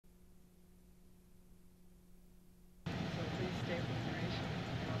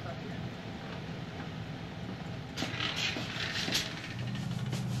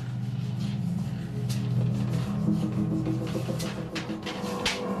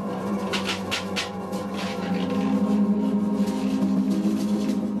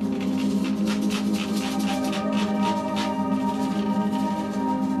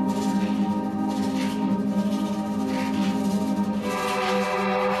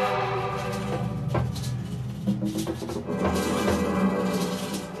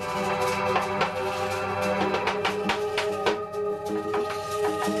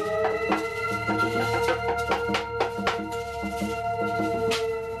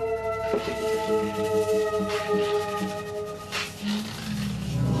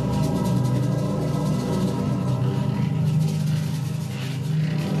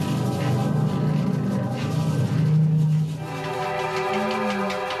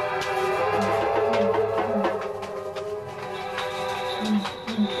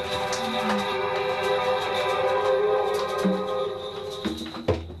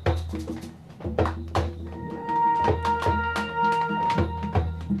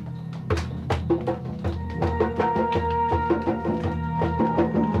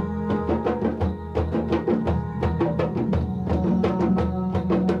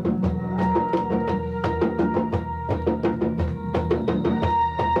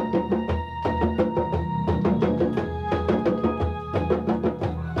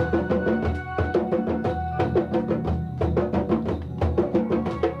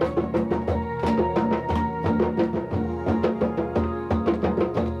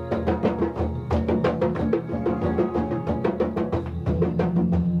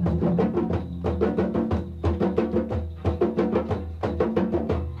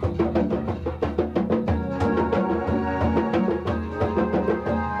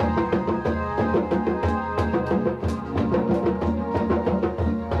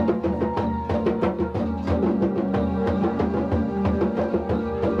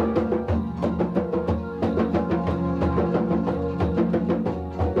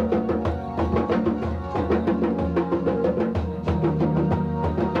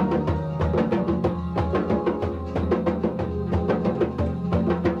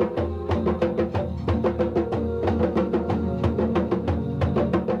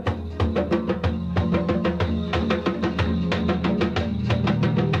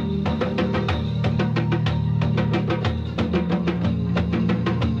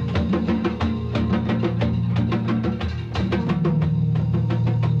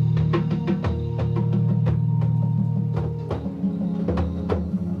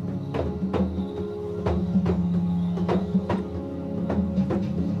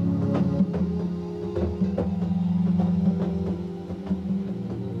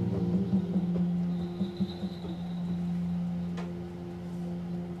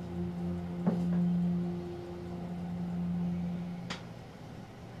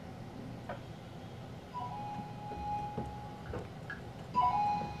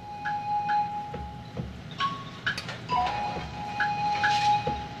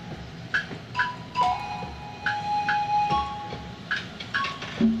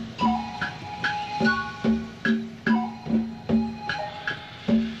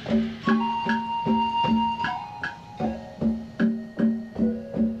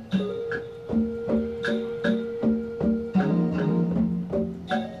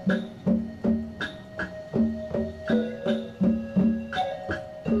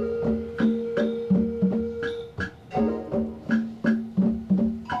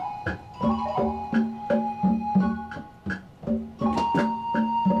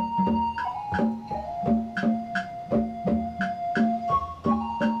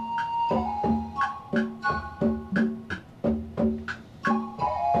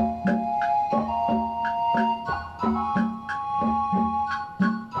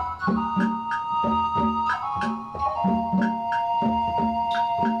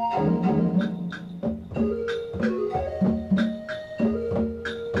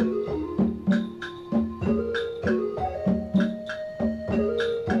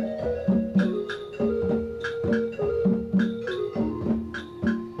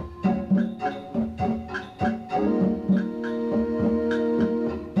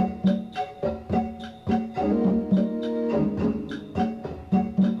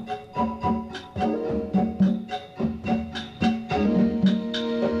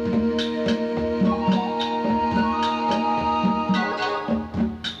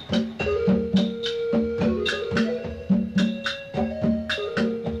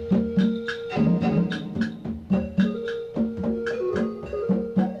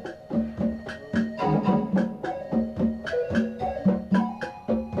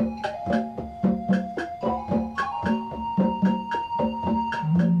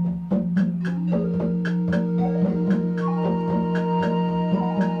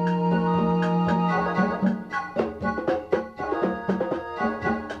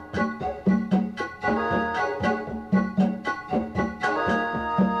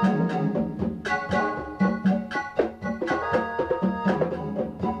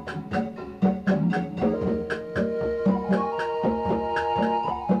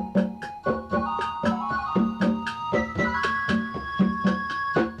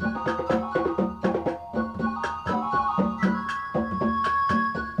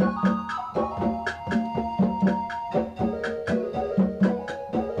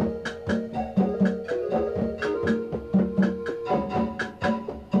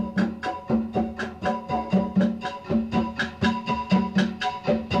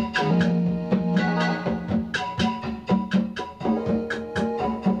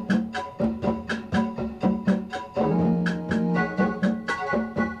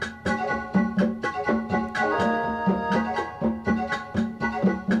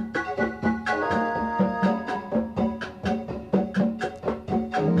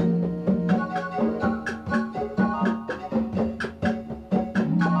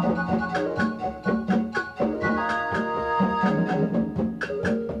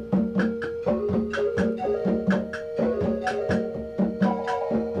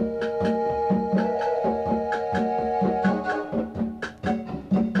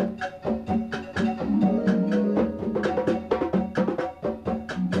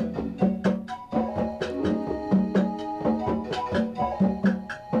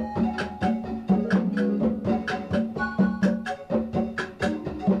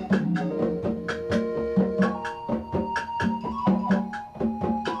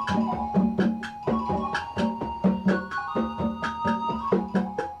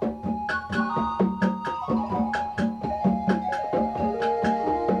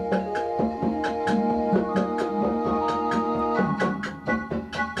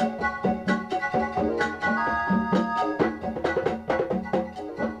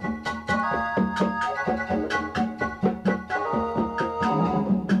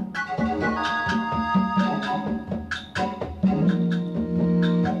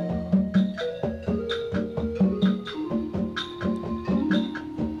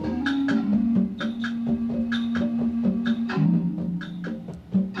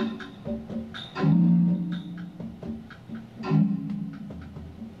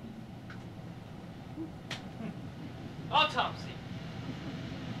Autopsy.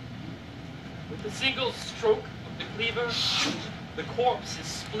 With a single stroke of the cleaver, the corpse is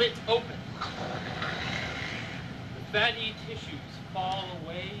split open. The fatty tissues fall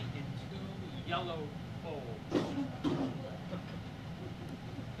away in two yellow folds.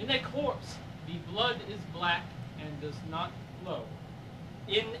 In a corpse, the blood is black and does not flow.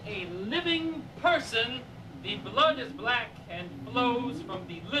 In a living person, the blood is black and flows from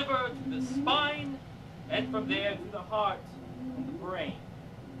the liver to the spine, and from there to the heart and the brain.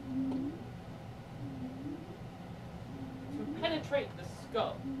 To penetrate the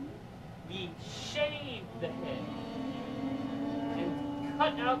skull, we shave the head and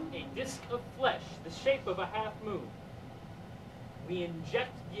cut out a disc of flesh the shape of a half moon. We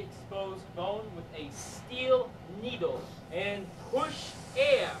inject the exposed bone with a steel needle and push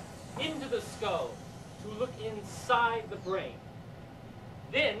air into the skull to look inside the brain.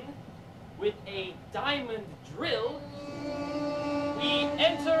 Then, with a diamond drill, we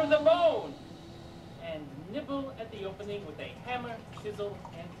enter the bone and nibble at the opening with a hammer, chisel,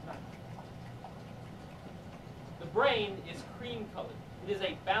 and knife. The brain is cream-colored. It is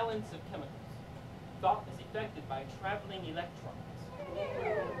a balance of chemicals. Thought is affected by traveling electrons.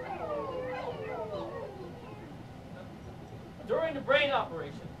 During the brain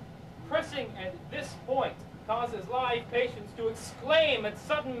operation, pressing at this point causes live patients to exclaim at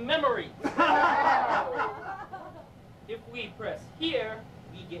sudden memory. If we press here,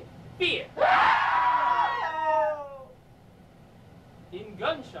 we get fear. In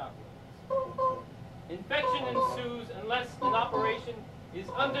gunshot wounds, infection ensues unless an operation is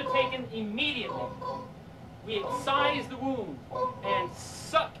undertaken immediately. We excise the wound and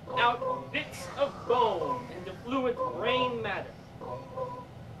suck out bits of bone and effluent brain matter.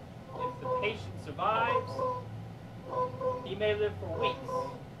 If the patient survives, he may live for weeks,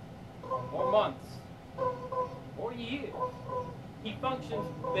 or months, or years. He functions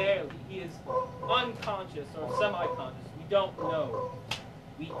barely. He is unconscious or semi-conscious. We don't know.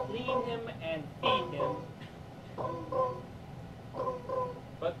 We clean him and feed him,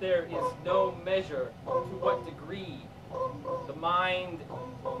 but there is no measure to what degree the mind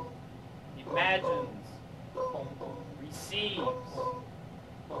imagines, receives,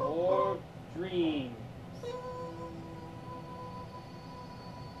 or dreams.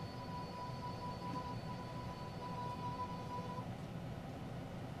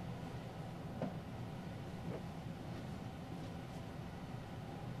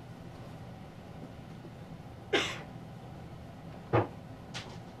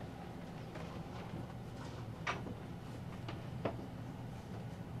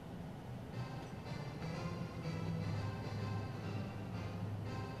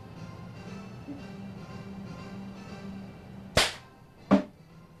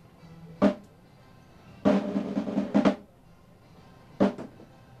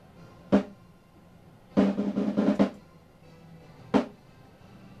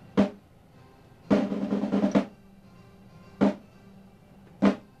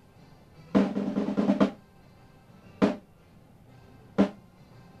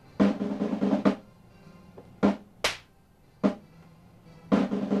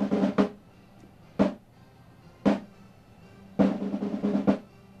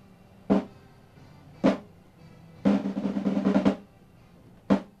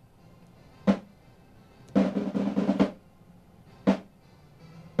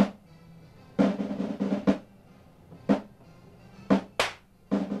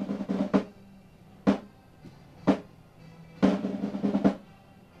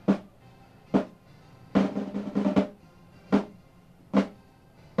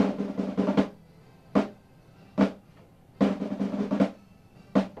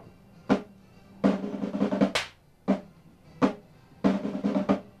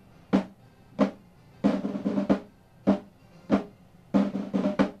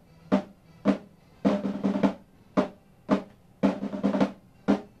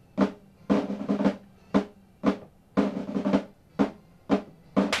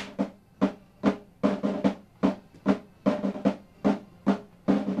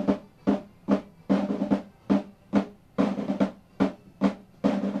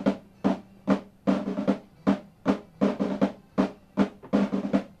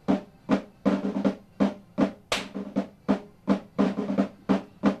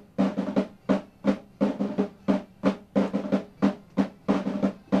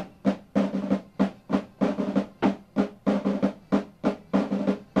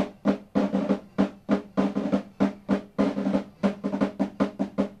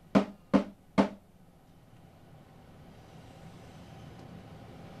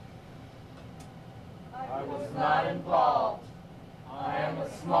 I was not involved. I am a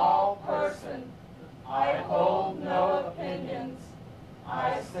small person. I hold no opinions.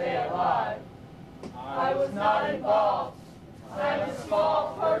 I stay alive. I was not involved. I am a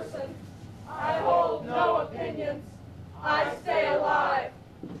small person. I hold no opinions. I stay alive.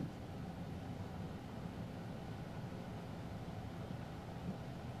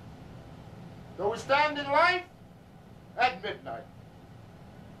 Though we stand in life at midnight,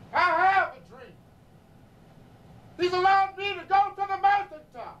 I have a dream. He's allowed me to go to the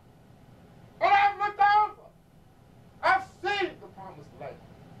mountaintop. And I've looked over. I've seen the promised land.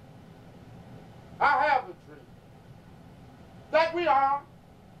 I have a dream that we are,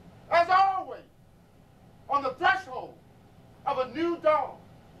 as always, on the threshold of a new dawn.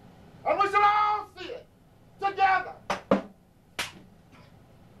 And we shall all see it together.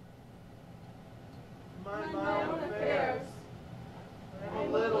 Mind my own affairs. I'm a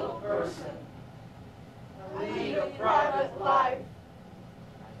little person. I lead a private life.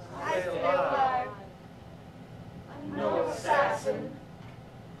 I stay alive. I'm no assassin.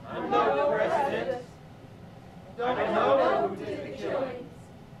 I'm no president. Don't know who did the killings.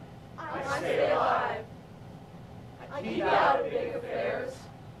 I stay alive. I keep out of big affairs.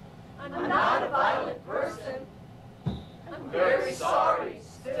 I'm not a violent person. I'm very sorry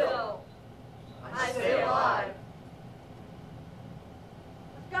still. I stay alive.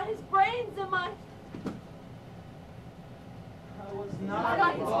 I've got his brains in my... I was I've not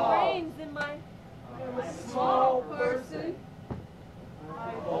got his involved. brains in my... I'm a small person.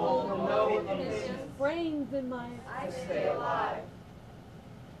 I hold no opinions. Brains in my... I stay alive.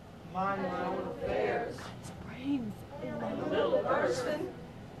 Mind my own affairs. Brains in my... I'm a little person.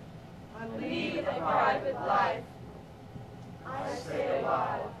 I lead a private life. I stay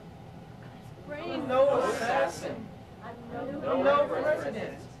alive. Brains... I'm no assassin. I'm no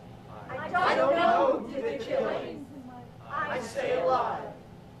president. I don't know who did the killings. I stay alive.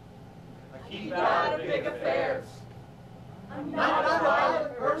 I keep out of big affairs. I'm not a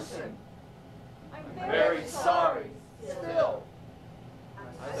violent person. I'm very sorry still.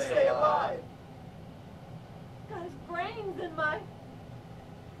 I stay alive. Got his brains in my...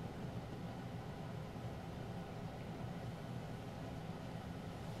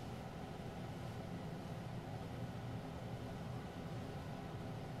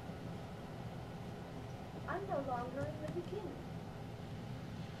 I'm no longer in the beginning.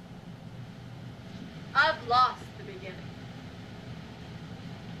 I've lost the beginning.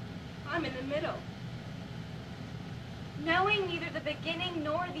 I'm in the middle. Knowing neither the beginning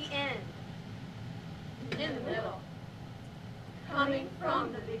nor the end. In the middle. Coming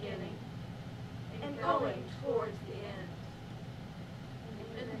from the beginning and going towards the end.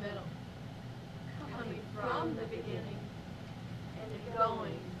 In the middle. Coming from the beginning and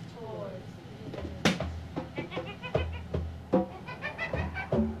going towards the end.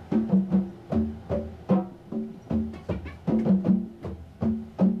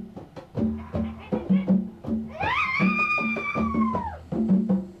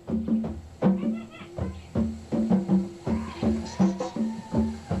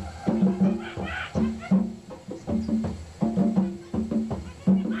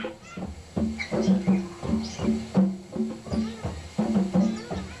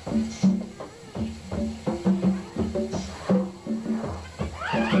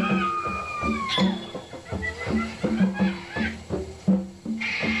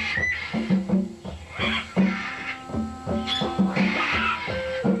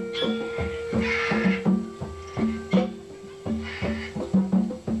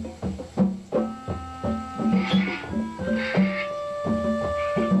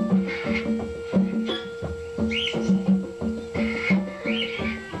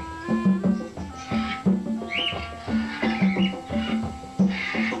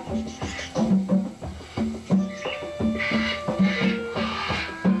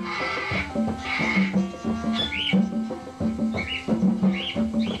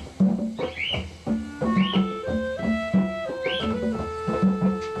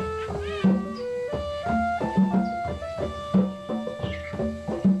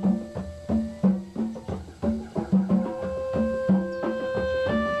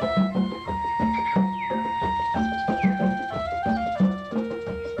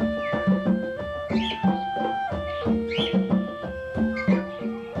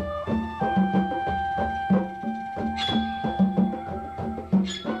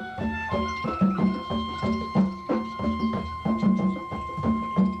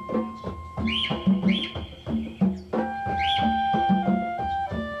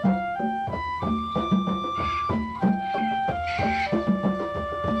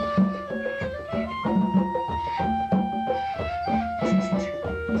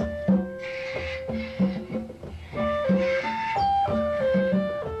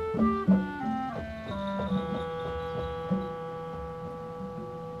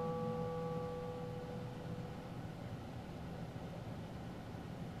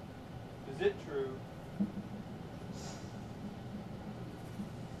 it true?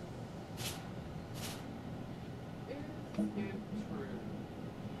 Is it true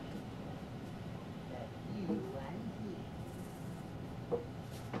that you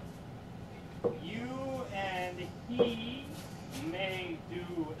You and he may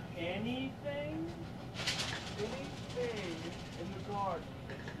do anything? anything in the garden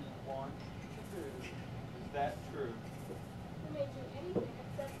that you want to do? Is that true? We may do anything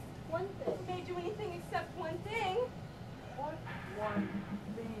except one thing. We may do anything except one thing. What one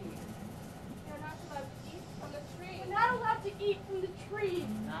thing? We're not allowed to eat from the tree. We're not allowed to eat from the tree.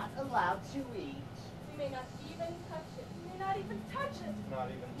 not allowed to eat. We may not even touch it. We may not even touch it. Not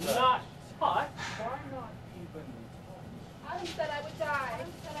even Not touch? Why not even touch? Adam said I would die.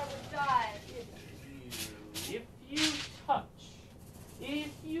 Adam said I would die. If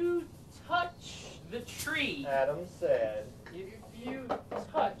you touch the tree, Adam said. if you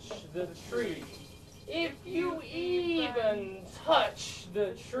touch the tree, if you even touch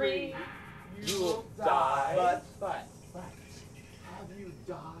the tree, you'll die. But Have you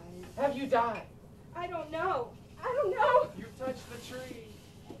died? Have you died? I don't know. I don't know. You touched the tree.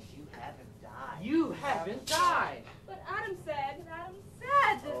 And you haven't died. You haven't died. But Adam said.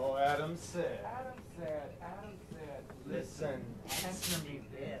 Oh, Adam said. Adam said, Listen. Answer me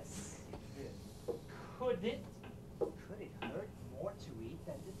this. Could it? Could it hurt more to eat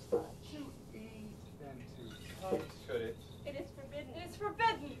than to touch? To eat than to touch. Could it? It is forbidden. It is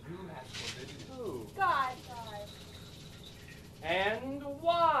forbidden. Who has forbidden it? Who? God. And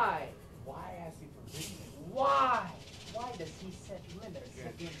why? Why has he forbidden it? Why? Why does he set limits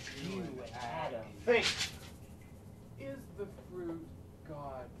Against against you you and and Adam. Adam? Think. Is the fruit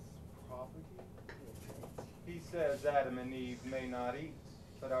God's property? He says Adam and Eve may not eat,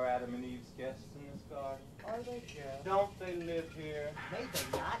 but are Adam and Eve's guests in this garden? Are they guests? Don't they live here? May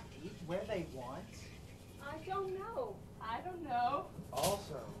they not eat where they want? I don't know. I don't know.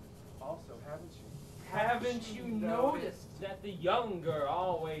 Also, haven't you? Haven't you noticed that the younger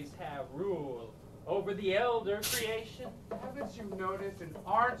always have rule over the elder creation? Haven't you noticed, and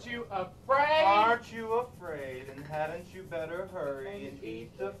aren't you afraid? Aren't you afraid, and hadn't you better hurry and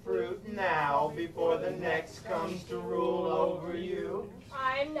eat the fruit now before the next comes to rule over you?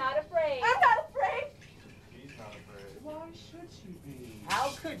 I'm not afraid. I'm not afraid. She's not afraid. Why should she be? How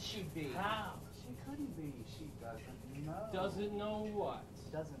could she be? How? She couldn't be. She doesn't know. Doesn't know what?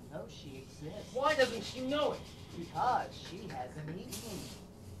 Doesn't know she exists. Why doesn't she know it? Because she hasn't eaten.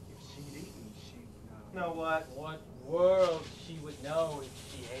 If she'd eaten, she'd know. Know what? What world she would know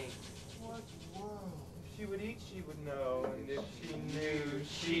if she ate? What world? If she would eat, she would know, and if she knew,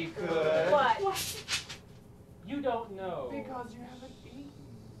 she could. What? You don't know. Because you haven't eaten.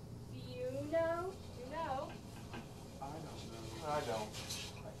 Do you know? You know. I don't know. I don't.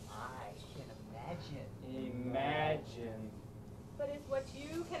 But I can imagine. Imagine. But is what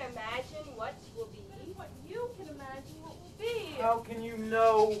you can imagine what will be? What you can imagine what will be? How can you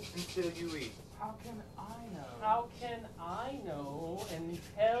know until you eat? How can I know? How can I know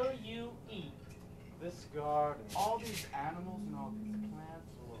until you eat? This garden. All these animals and all these plants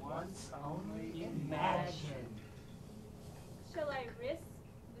were once only Imagine. Shall I risk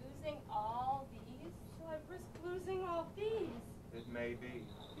losing all these? Shall I risk losing all these? It may be.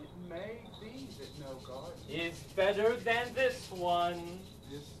 It may be that no garden, Is better than this one.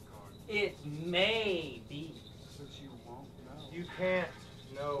 this garden, It may be. but you won't know. You can't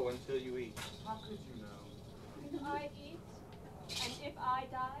know until you eat. How could you know? If I eat, and if I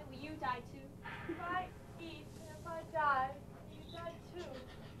die, will you die too? If I eat, and if I die, will you die too?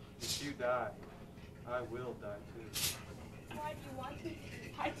 If you die, I will die too. Why do you want me to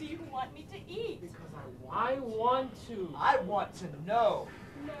eat? Why do you want me to eat? Because I want to. I want to know.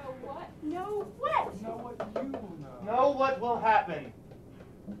 Know what? Know what? know what you will know. Know what will happen.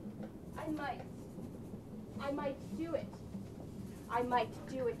 I might do it. I might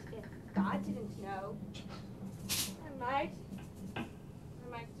do it if God didn't know. I might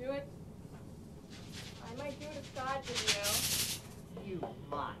do it. I might do it if God didn't know. You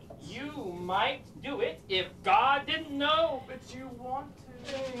might. You might do it if God didn't know. But you want to.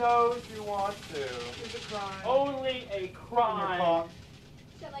 He knows you want to. It's a crime. Only a crime.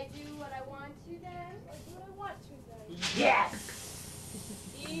 Shall I do what I want to then? Or do what I want to then? Yes.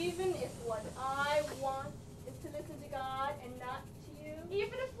 Even if what I want is to listen to God and not to you?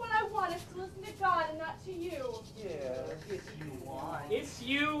 Even if what I want is to listen to God and not to you? Yeah. If you want. It's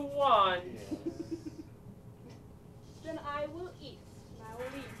you want. Yes. Then I will eat. And I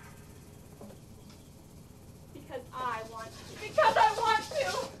will eat. Because I want to. Because I want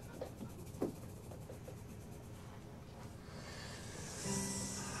to!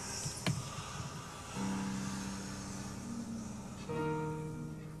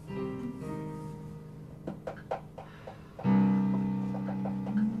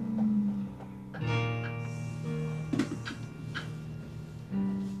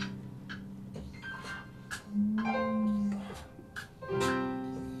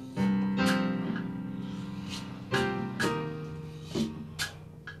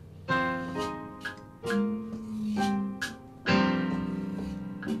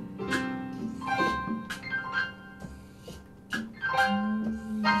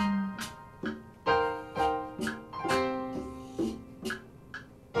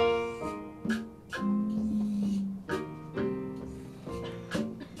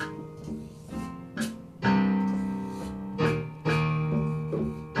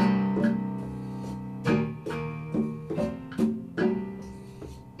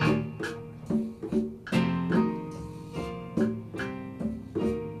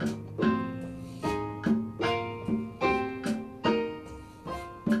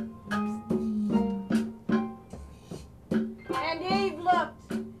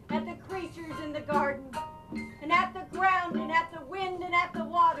 looked at the creatures in the garden, and at the ground, and at the wind, and at the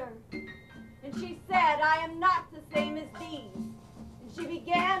water. And she said, I am not the same as these. And she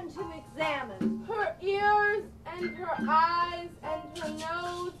began to examine her ears, and her eyes, and her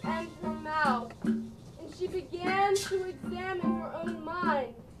nose, and her mouth. And she began to examine her own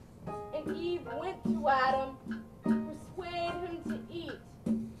mind. And Eve went to Adam to persuade him to eat.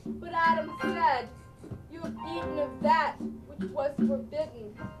 But Adam said, you have eaten of that which was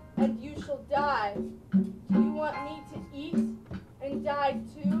forbidden, and you shall die. Do you want me to eat and die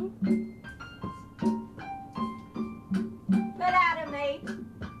too? But Adam ate,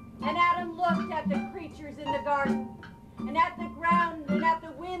 and Adam looked at the creatures in the garden, and at the ground, and at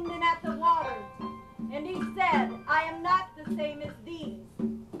the wind, and at the water. And he said, I am not the same as these.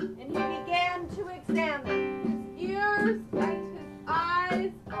 And he began to examine his ears, and his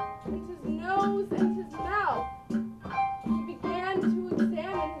eyes, and his nose, and his mouth. He began to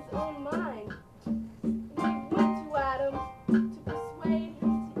examine his own mind. And he went to Adam to persuade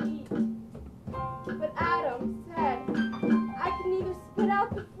him to eat. But Adam said, I can neither spit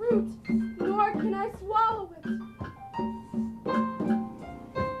out the fruit, nor can I swallow it.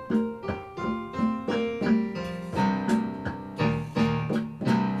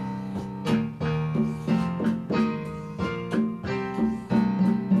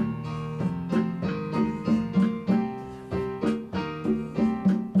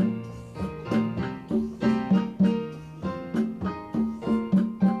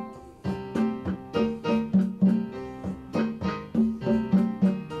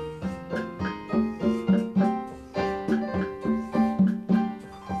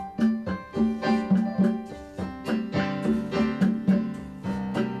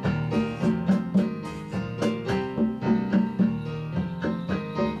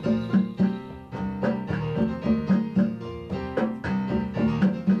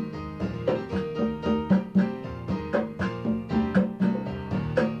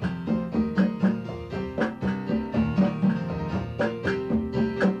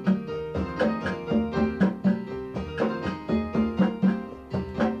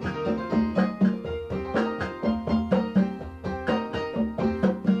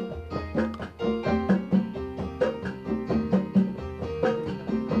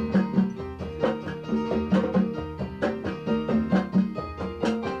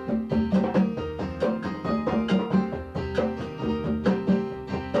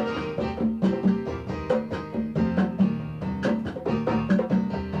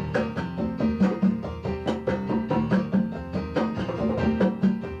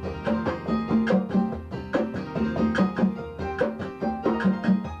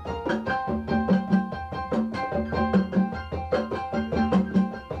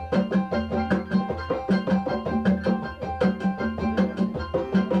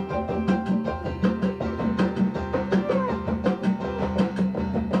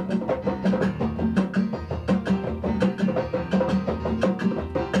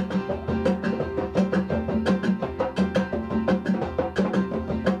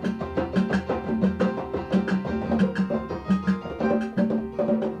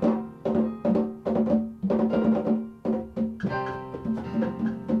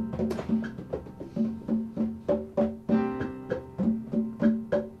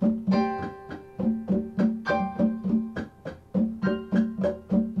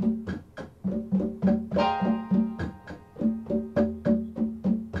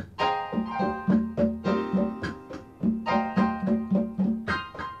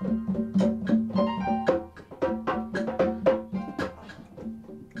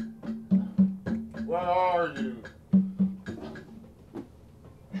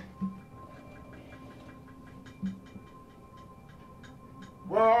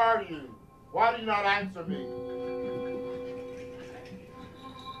 Where are you? Why do you not answer me?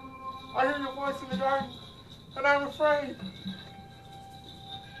 I hear your voice in the garden, and I'm afraid.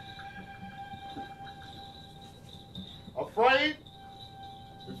 Afraid?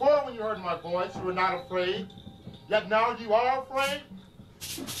 Before, when you heard my voice, you were not afraid. Yet now you are afraid?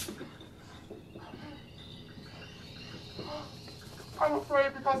 I'm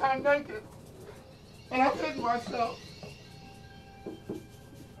afraid because I'm naked, and I've hidden myself.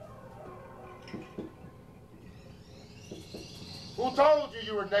 Who told you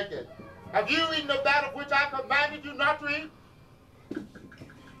you were naked? Have you eaten of that of which I commanded you not to eat?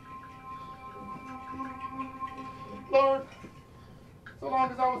 Lord, so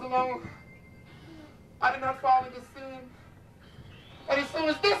long as I was alone, I did not fall into sin. And as soon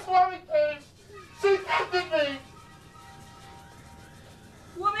as this woman came, she tempted me.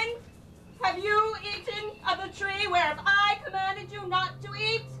 Woman, Have you eaten of the tree whereof I commanded you not to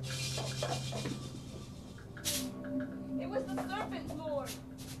eat? It was the serpent, Lord.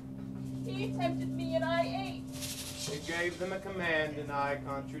 He tempted me and I ate. It gave them a command and I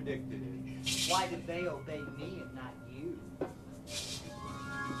contradicted it. Why did they obey me and not you?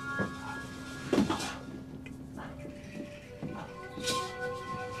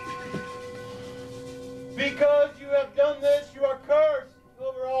 Because you have done this, you are cursed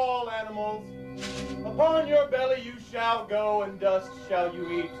over all animals. Upon your belly you shall go, and dust shall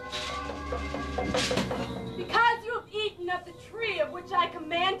you eat. Because you have eaten of the tree of which I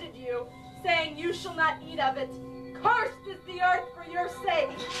commanded you, saying you shall not eat of it, cursed is the earth for your sake.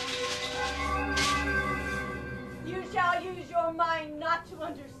 You shall use your mind not to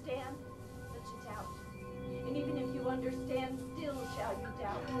understand, but to doubt. And even if you understand, still shall you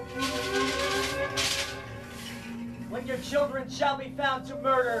doubt. When your children shall be found to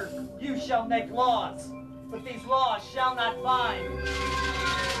murder, you shall make laws, but these laws shall not bind.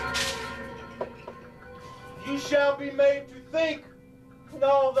 You shall be made to think, and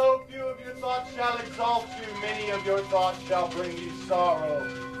although few of your thoughts shall exalt you, many of your thoughts shall bring you sorrow,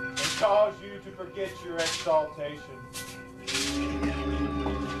 and cause you to forget your exaltation.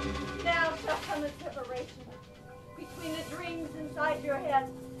 Now shall come a separation between the dreams inside your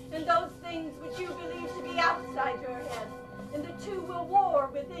head and those things which you believe to be outside your head, and the two will war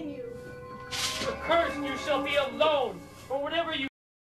within you. Accursed you shall be alone, for whatever you